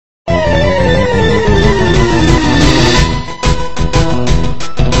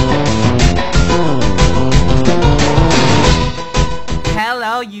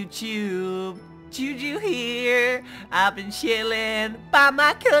I've been chilling by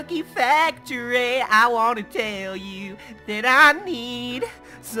my cookie factory. I want to tell you that I need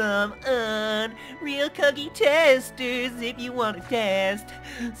some unreal cookie testers. If you want to test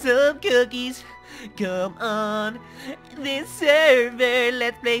some cookies, come on this server.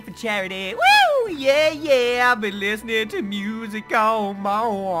 Let's play for charity. Woo! Yeah, yeah. I've been listening to music all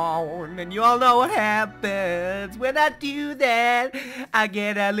morning, and you all know what happens when I do that. I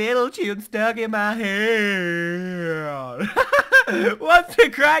get a little tune stuck in my head. What's the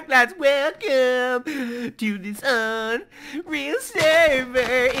crack, lads? Welcome to this unreal server.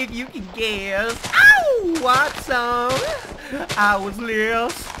 If you can guess, ow, what song I was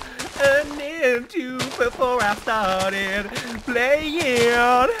listening to before I started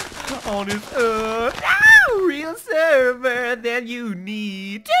playing on this unreal server, then you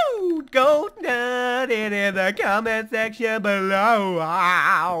need to go nutted in the comment section below.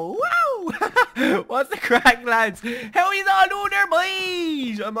 Wow. What's the crack, lads? How is all doing there,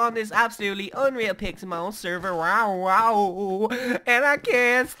 boys? I'm on this absolutely unreal Pixelmon server. Wow. And I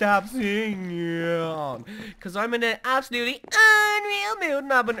can't stop singing because I'm in an absolutely unreal mood,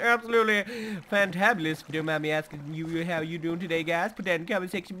 and I've been absolutely fantabulous. If you don't mind me asking you how you doing today, guys, put that in the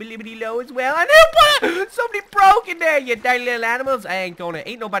comment section below as well. And somebody broke in there, you dirty little animals. Ain't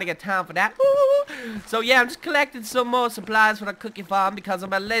nobody got time for that. So yeah, I'm just collecting some more supplies for the cookie farm because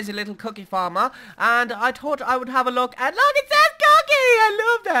I'm a lazy little cookie farmer, and I thought I would have a look. And look, it says cookie. I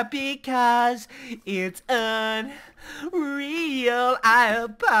love that because it's unreal. I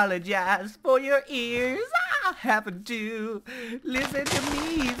apologize for your ears. I happen to listen to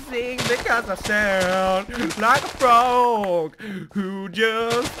me sing because I sound like a frog who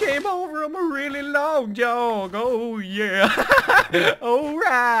just came over from a really long jog. Oh yeah.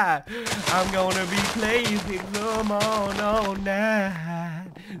 Alright, I'm gonna be playing Pixelmon all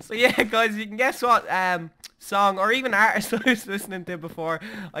night. So yeah, guys, you can guess what song or even artist I was listening to before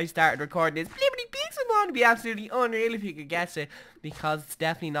I started recording this. Pixelmon to be absolutely unreal if you could guess it, because it's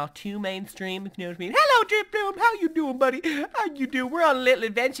definitely not too mainstream, if you know what I mean. Hello, Drip Bloom, how you doing, buddy? How you doing? We're on a little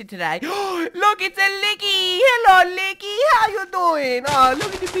adventure today. Look, it's a Licky. Hello, Licky. How you doing? Oh,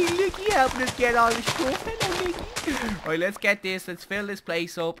 look at the big Licky helping us get all the stuff. Hello, Licky. Alright, let's get this. Let's fill this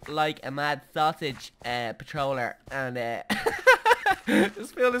place up like a mad sausage patroller, and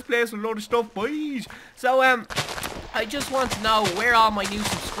just fill this place with a load of stuff, boys. So I just want to know where all my new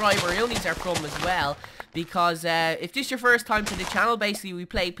subscriber unies are from as well, because if this is your first time to the channel, basically we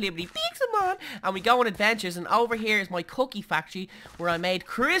play Pixelmon and we go on adventures, and over here is my cookie factory where I made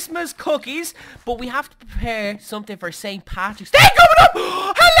Christmas cookies, but we have to prepare something for St. Patrick's Day coming up.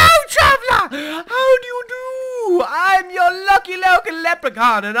 Hello, traveller, how do you do? I'm your lucky local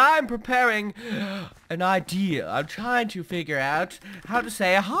leprechaun, and I'm preparing an idea. I'm trying to figure out how to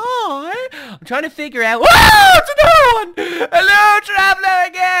say hi. I'm trying to figure out. Whoa! It's another one! Hello, traveller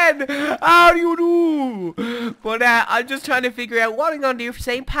again! How do you do? But I'm just trying to figure out what I'm gonna do for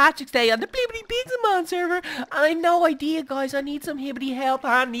St. Patrick's Day on the Pixelmon server. I have no idea, guys. I need some hibbity help.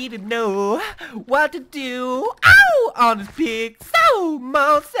 I need to know what to do. Ow! On this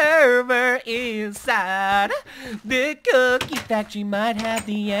Pixelmon server inside the cookie factory might have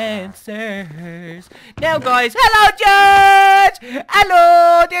the answers. Now, guys, hello, George!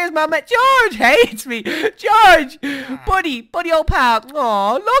 Hello, there's my man. George hates me. George, buddy, old pal.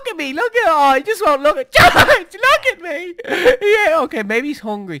 Oh, look at me, look at. Oh, he just won't look at George. Look at me. Yeah, okay, maybe he's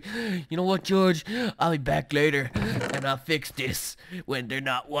hungry. You know what, George? I'll be back later, and I'll fix this when they're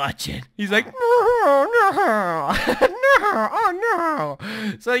not watching. He's like, no, oh no.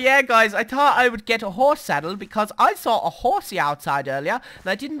 So yeah, guys, I thought I would get a horse saddle because I saw a horsey outside earlier, and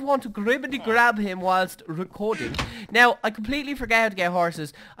I didn't want to grab him whilst recording. Now, I completely forgot how to get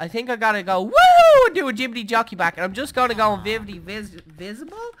horses. I think I gotta go woo and do a jibbity jockey back, and I'm just gonna go on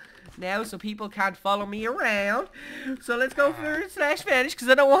visible now so people can't follow me around. So let's go for /finish because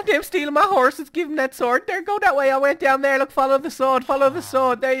I don't want them stealing my horse. Let's give him that sword. There, go that way. I went down there. Look, follow the sword. Follow the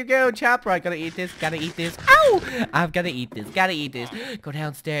sword. There you go, chap. Right, gotta eat this. Gotta eat this. Ow! I've gotta eat this. Gotta eat this. Go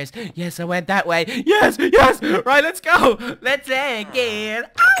downstairs. Yes, I went that way. Yes. Right, let's go. Let's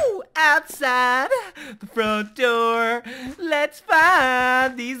get outside the front door. Let's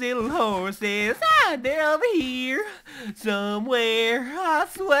find these little horses. They're over here somewhere, I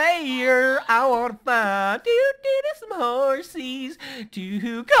swear. I wanna find some horses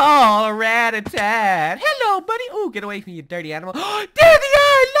to call a rat-a-tat. Hello, buddy. Oh, get away from me, you dirty animal. Oh, there they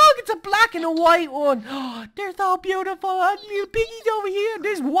are. Look, it's a black and a white one. Oh, they're so beautiful. Little piggies over here.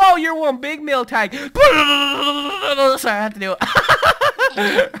 Whoa, you're one big milk tank. Sorry, I have to do it.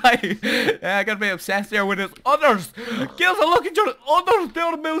 Right, I got a bit obsessed there with his udders. Give us a look at your udders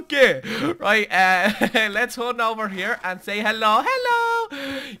down the milky. Right, let's hunt over here and say hello. Hello.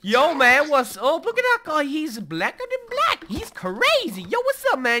 Yo, man, what's up? Look at that guy. He's blacker than black. He's crazy. Yo, what's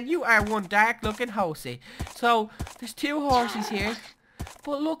up, man? You are one dark-looking horsey. So, there's 2 horses here.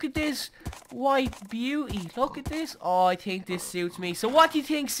 But look at this white beauty. Look at this. Oh, I think this suits me. So what do you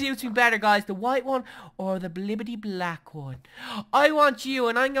think suits me better, guys? The white one or the blibbity black one? I want you,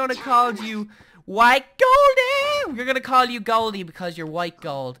 and I'm going to call you White Goldy. We're going to call you Goldy because you're white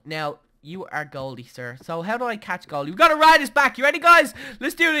gold. Now, you are Goldy, sir. So how do I catch Goldy? We've got to ride this back. You ready, guys?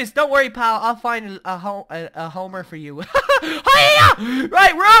 Let's do this. Don't worry, pal. I'll find a homer for you. Hiya!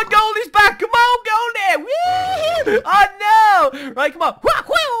 Right, we're on Goldie's back. Come on, Goldie. Woo! Oh, no. Right, come on.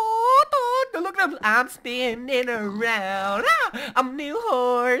 Look at him. I'm spinning around. I'm a new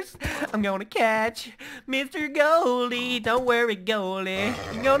horse. I'm going to catch Mr. Goldy. Don't worry, Goldie.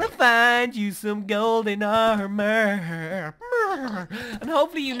 I'm going to find you some golden armor. And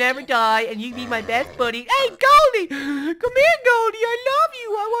hopefully you never die and you be my best buddy. Hey, Goldy! Come here, Goldy. I love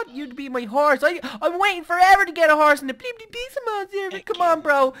you. I want you to be my horse. I'm waiting forever to get a horse in the Pixelmon series. Come on,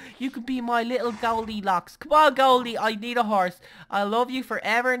 bro. You could be my little Goldilocks. Come on, Goldy. I need a horse. I love you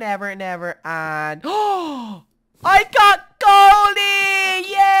forever and ever and ever. And oh, I got Goldy!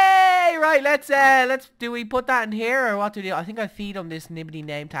 Yay! Right, let's do we put that in here or what do we do? I think I feed him this nibbity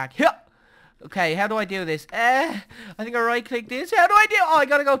name tag. Here. Okay, how do I do this? I think I right click this. How do I do? Oh, I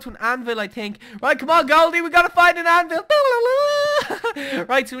gotta go to an anvil, I think. Right, come on, Goldy. We gotta find an anvil.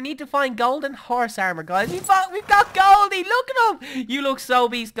 Right, so we need to find golden horse armor, guys. We've got Goldy. Look at him. You look so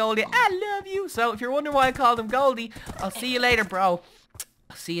beast, Goldy. I love you. So if you're wondering why I called him Goldy, I'll see you later, bro.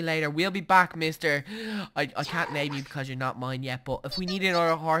 I'll see you later. We'll be back, mister. I can't name you because you're not mine yet, but if we need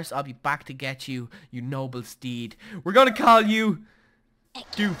another horse, I'll be back to get you, you noble steed. We're gonna call you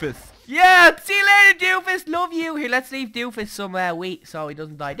Doofus. Yeah, see you later, Doofus. Love you. Here, let's leave Doofus some wheat so he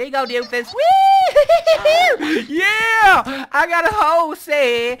doesn't die. There you go, Doofus. Woo! Yeah! I got a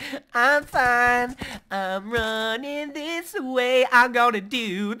horsey. I'm fine. I'm running this way. I'm gonna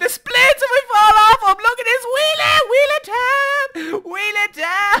do the splits if we fall off him. Look at this wheelie. Wheelie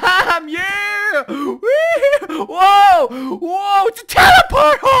time. Yeah! Woo! Whoa! Whoa! It's a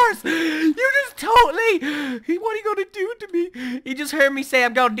teleport horse! You just totally... What are you gonna do to me? He just heard me say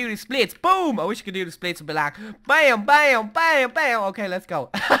I'm gonna do the splits. Boom! I wish I could do the splits and be like, bam, bam, bam, bam. Okay, let's go.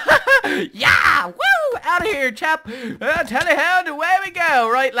 Yeah! Woo! Out of here, chap. Telehound, away we go.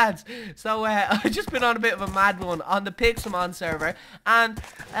 Right, lads. So, I've just been on a bit of a mad one on the Pixelmon server. And,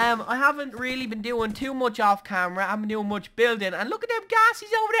 I haven't really been doing too much off camera. I haven't been doing much building. And look at them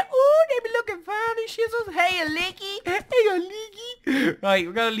gassies over there. Oh, they be looking funny shizzles. Hey, a Leaky. Hey, a Leaky. Right,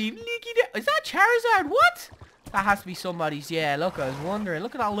 we're gonna leave Leaky there. Is that Charizard? What? That has to be somebody's. Yeah, look, I was wondering.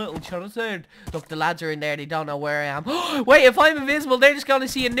 Look at that little Charizard. Look, the lads are in there. They don't know where I am. Wait, if I'm invisible, they're just going to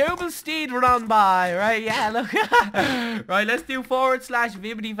see a noble steed run by. Right, yeah, look. Right, let's do /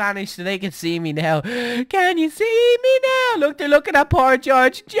 Vibbity vanish so they can see me now. Can you see me now? Look, they're looking at poor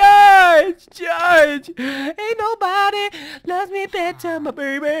George. George. Ain't nobody loves me better, my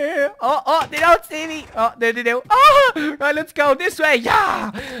baby. Oh, they don't see me. Oh, they do. Oh, right, let's go this way.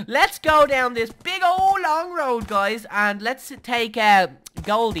 Yeah. Let's go down this big old long road, guys, and let's take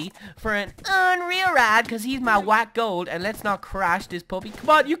Goldy for an unreaaaaaaal because he's my white gold, and let's not crash this puppy. Come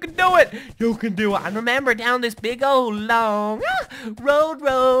on, you can do it. You can do it. And remember, down this big old long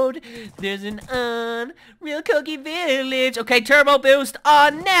road, there's an unreal cookie village. Okay, turbo boost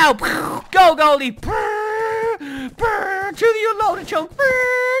on now. Go, Goldy. To the unloaded chunk.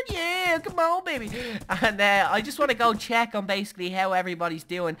 Yeah, come on, baby. And I just want to go check on basically how everybody's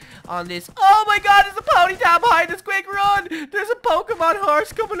doing on this. Oh my god, there's a ponytail behind us. Quick, run. There's a Pokemon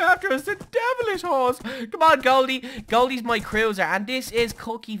horse coming after us. A devilish horse. Come on, Goldy. Goldy's my cruiser, and this is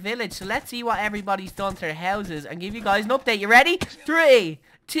Cookie Village. So let's see what everybody's done to their houses and give you guys an update. You ready? 3,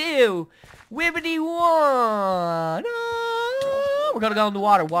 2, Wibbity 1. Oh, we're gonna go in the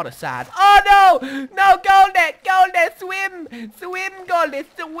water. Water sad. Oh no, Goldy, swim, Goldy,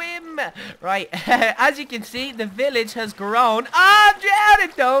 swim. Right, as you can see, the village has grown. I'm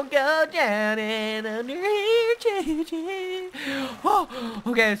drowning. Don't go drowning under here. Oh,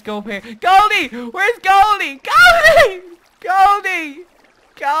 okay, let's go up here. Goldy, where's Goldy?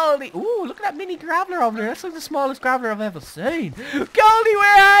 Goldy! Ooh, look at that mini graveler over there. That's like the smallest graveler I've ever seen. Goldy,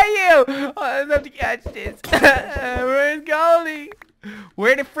 where are you? Oh, I have to catch this. Where's Goldy?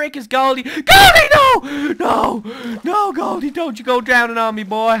 Where the frick is Goldy? Goldy, no! No, Goldy, don't you go drowning on me,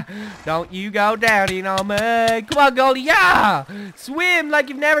 boy. Don't you go drowning on me. Come on, Goldy, yeah! Swim like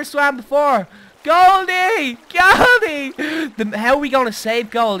you've never swam before. Goldie! Goldie! How are we gonna save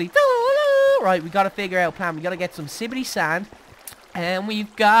Goldie? Right, we gotta figure out a plan. We gotta get some sibbity sand. And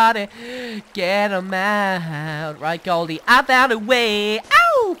we've gotta get him out. Right, Goldie, I found a way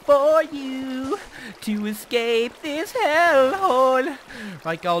out for you to escape this hellhole.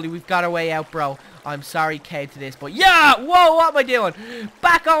 Right, Goldie, we've got our way out, bro. I'm sorry you came to this, but yeah! Whoa, what am I doing?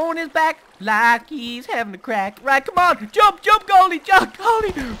 Back on his back like he's having a crack. Right, come on, jump, jump, Goldie, jump,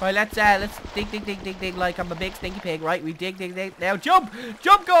 Goldie. Right, let's dig like I'm a big stinky pig. Right, we dig. Now jump,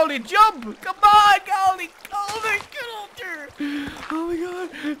 jump, Goldie, jump. Come on, Goldie, get up there.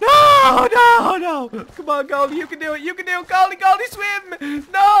 Oh my God, no. Come on, Goldie, you can do it, Goldie, swim.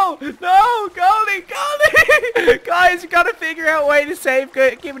 No, Goldie. Guys, we gotta figure out a way to save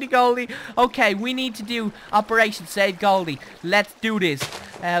Gibbity Goldie. Okay, we need to do Operation Save Goldie. Let's do this.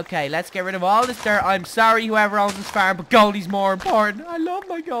 Okay, let's get rid of all this dirt. I'm sorry whoever owns this farm, but Goldie's more important. I love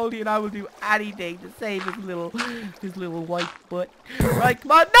my Goldie and I will do anything to save his little white butt. Right,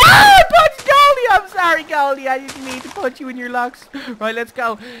 come on. No! I punched Goldie! I'm sorry, Goldie. I didn't mean to punch you in your locks. Right, let's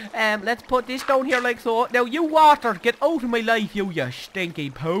go. Let's put this down here like so. Now, you water, get out of my life, you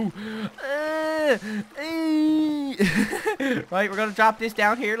stinky poo. Right, we're gonna drop this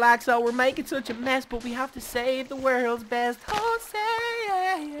down here like so. We're making such a mess, but we have to save the world's best horse.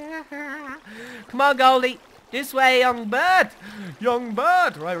 Come on, Goldie. This way, young bird.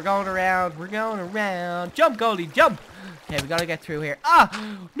 Right, we're going around. Jump, Goldie, jump. Okay, we gotta get through here. Ah,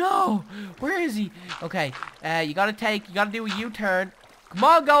 no. Where is he? Okay, you gotta do a U-turn. Come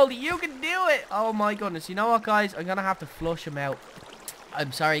on, Goldie, you can do it. Oh my goodness. You know what, guys? I'm gonna have to flush him out.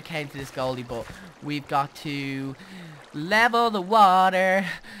 I'm sorry I came to this, Goldie, but we've got to level the water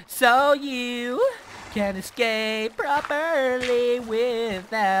so you can escape properly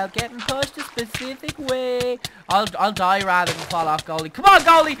without getting pushed a specific way. I'll die rather than fall off, Goldy. Come on,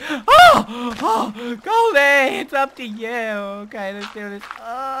 Goldy! Oh, Goldy! It's up to you. Okay, let's do this.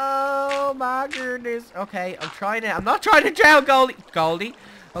 Oh my goodness. Okay, I'm not trying to drown Goldy. Goldy.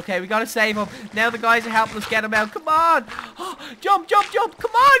 Okay, we gotta save him. Now the guys are helping us get him out. Come on! Oh, jump!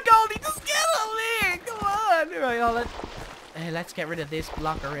 Come on, Goldy! Just get him there! Come on! Alright, let's get rid of this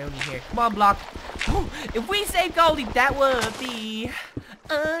block around here. Come on, block. Oh, if we save Goldy, that would be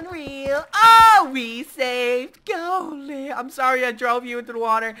unreal. Oh, we saved Goldy. I'm sorry I drove you into the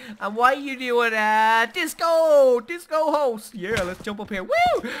water. And why are you doing disco host? Yeah, let's jump up here.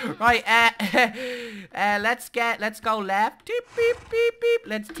 Woo! Right, let's go left. Beep, beep, beep, beep.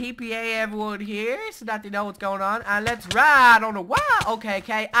 Let's TPA everyone here so that they know what's going on. And let's ride on the wow. Okay.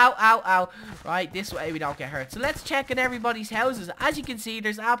 Ow. Right, this way we don't get hurt. So let's check in everybody's houses. As you can see,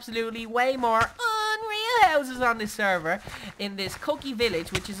 there's absolutely way more unreal houses on this server in this cookie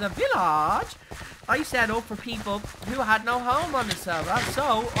village, which is a village I set up for people who had no home on the server.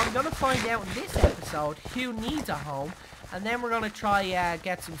 So I'm gonna find out in this episode who needs a home, and then we're gonna try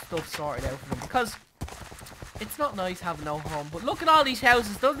get some stuff sorted out for them, because it's not nice having no home. But look at all these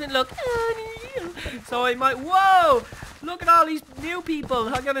houses, doesn't it look unreal? So I might, whoa, look at all these new people.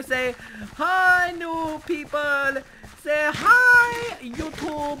 I'm gonna say hi, new people. Say hi,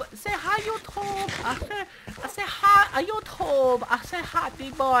 YouTube. Say hi, YouTube. I say hi, YouTube. I say hi,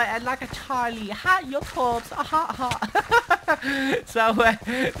 big boy, and like a Charlie. Hi, YouTube. So,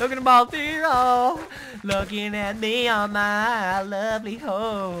 look at them all there, looking at me on my lovely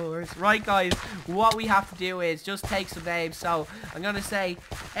horse. Right, guys, what we have to do is just take some names. So, I'm going to say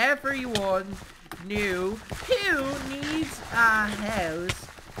everyone new who needs a house.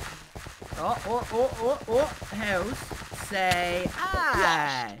 House. Say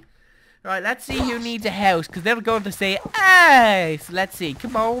I. Right, let's see who needs a house, because they're going to say I. So let's see.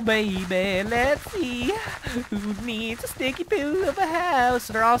 Come on, baby. Let's see who needs a sticky poo of a house.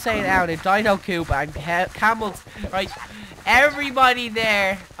 So they're all saying out. Dino Cooper and Camels. Right, everybody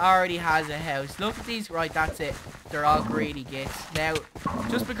there already has a house. Look at these. Right, that's it. They're all greedy gits. Now,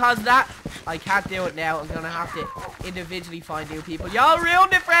 just because of that, I can't do it now. I'm going to have to individually find new people. Y'all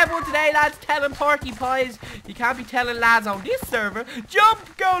ruined it for everyone today, lads. Telling porcupines. You can't be telling lads on this server.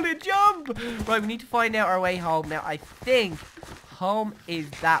 Jump, Golden, jump. Right, we need to find out our way home. Now, I think home is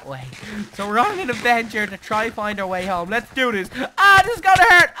that way. So we're on an adventure to try and find our way home. Let's do this. Ah, this is going to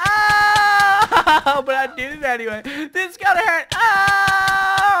hurt. Ah, but I did it anyway. This is going to hurt.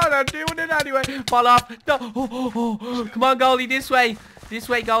 Ah, I'm doing it anyway. Fall off. No. Oh. Come on, Goldy, this way. This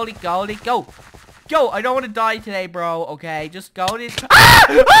way, Goldy. Goldy, go. Go. I don't want to die today, bro. Okay, just go this. Ah!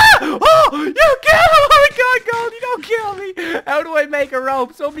 Oh, you killed him. God, Goldy, don't kill me. How do I make a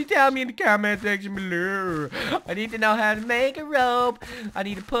rope? Somebody tell me in the comment section below. I need to know how to make a rope. I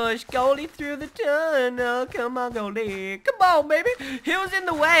need to push Goldy through the tunnel. Come on, Goldy. Come on, baby. Who's in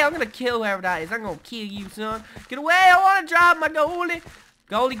the way? I'm going to kill whoever that is. I'm going to kill you, son. Get away. I want to drop my Goldy.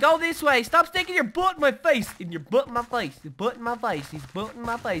 Goldy, go this way. Stop sticking your butt in my face. In your butt in my face. His butt in my face. He's butt in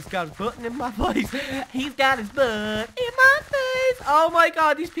my face. Got his butt in my face. He's got his butt in my face. Oh my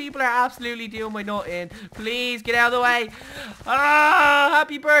God, these people are absolutely doing my nut in. Please get out of the way. Ah,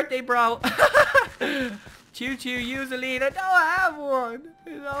 happy birthday, bro. Choo Choo, use a lead. I don't have one. I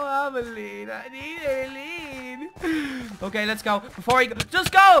don't have a lead. I need a lead. Okay, let's go. Before I go,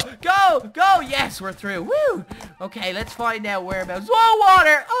 just go, go, go. Yes, we're through. Woo. Okay, let's find out whereabouts. Whoa,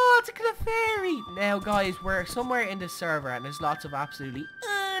 water. Oh, it's a fairy. Now, guys, we're somewhere in the server, and there's lots of absolutely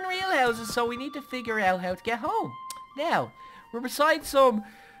unreal houses, so we need to figure out how to get home. Now, we're beside some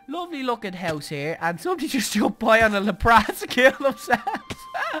lovely looking house here, and somebody just jumped by on a Lapras to kill themselves.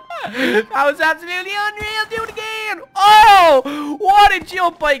 That was absolutely unreal. Do it again. Oh, what a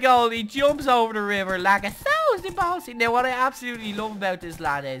jump by Goldy. Jumps over the river like a thousand bossy. Now, what I absolutely love about this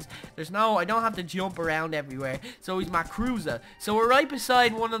lad is I don't have to jump around everywhere. So he's my cruiser. So we're right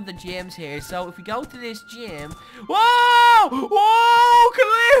beside one of the gyms here. So if we go to this gym, whoa, whoa,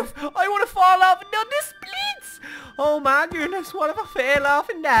 cliff. I want to fall off and down this splits. Oh my goodness, what if I fell off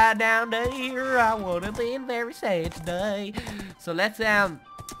and died down there? I would have been very sad today. So let's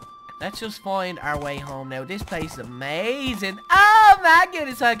just find our way home now. This place is amazing. Oh my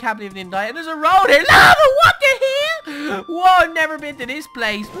goodness, I can't believe I didn't die. And there's a road here. Lava, what the hell? Whoa, I've never been to this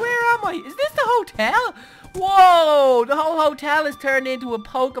place. Where am I? Is this the hotel? Whoa, the whole hotel has turned into a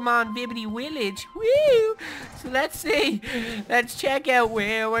Pokemon Vibbity Village. Woo! So let's see. Let's check out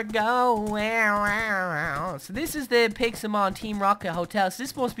where we're going. So this is the Pixelmon Team Rocket Hotel. So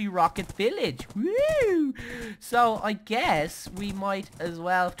this must be Rocket Village. Woo! So I guess we might as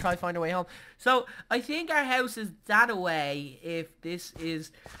well try to find our way home. So I think our house is that away if this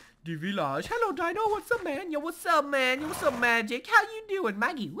is the village. Hello, Dino. What's up, man? Yo, what's up, man? Yo, what's up, Magic? How you doing,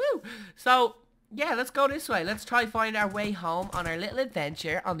 Maggie? Woo! So yeah, let's go this way. Let's try to find our way home on our little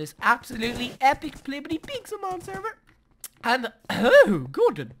adventure on this absolutely epic Plibbity Pixelmon server. And, oh,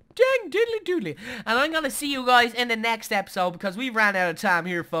 good dang diddly doodly. And I'm going to see you guys in the next episode because we ran out of time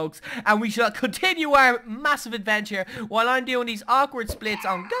here, folks. And we shall continue our massive adventure while I'm doing these awkward splits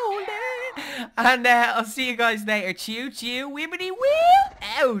on Goldy. And I'll see you guys later. Choo choo, wibbity woo,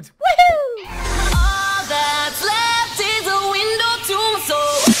 out.